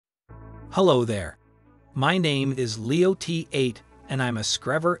Hello there. My name is Leo T8 and I'm a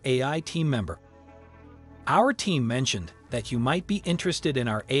Screver AI team member. Our team mentioned that you might be interested in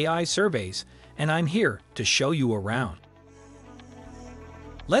our AI surveys, and I'm here to show you around.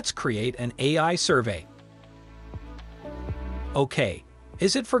 Let's create an AI survey. Okay,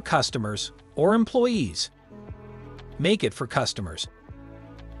 is it for customers or employees? Make it for customers.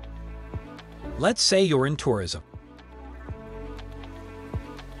 Let's say you're in tourism.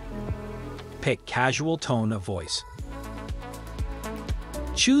 Pick casual tone of voice.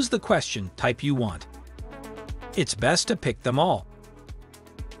 Choose the question type you want. It's best to pick them all.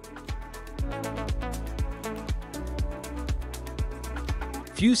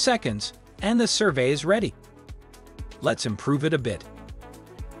 Few seconds, and the survey is ready. Let's improve it a bit.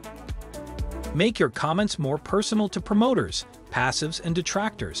 Make your comments more personal to promoters, passives, and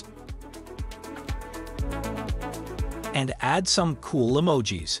detractors. And add some cool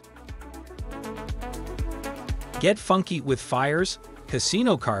emojis. Get funky with fires,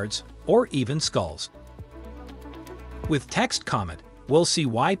 casino cards, or even skulls. With text comment, we'll see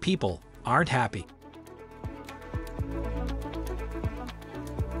why people aren't happy.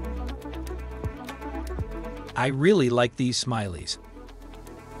 I really like these smileys.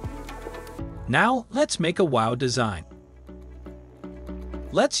 Now, let's make a wow design.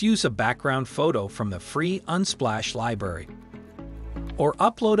 Let's use a background photo from the free Unsplash library. Or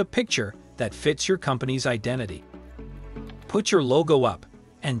upload a picture that fits your company's identity. Put your logo up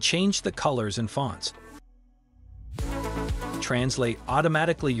and change the colors and fonts. Translate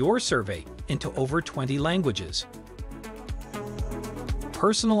automatically your survey into over 20 languages.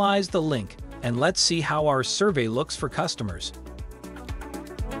 Personalize the link and let's see how our survey looks for customers.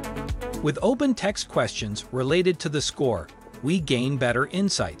 With open text questions related to the score, we gain better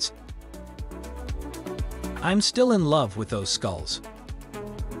insights. I'm still in love with those skulls.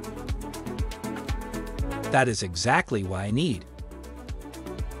 That is exactly what I need.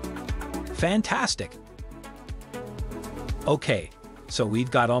 Fantastic! Okay, so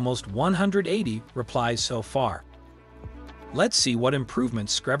we've got almost 180 replies so far. Let's see what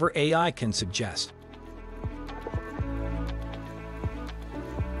improvements Screver AI can suggest.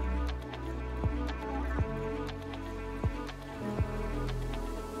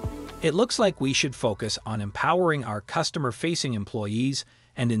 It looks like we should focus on empowering our customer-facing employees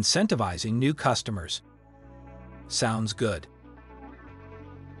and incentivizing new customers. Sounds good.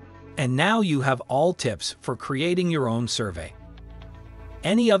 And now you have all tips for creating your own survey.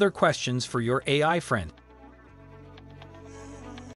 Any other questions for your AI friend?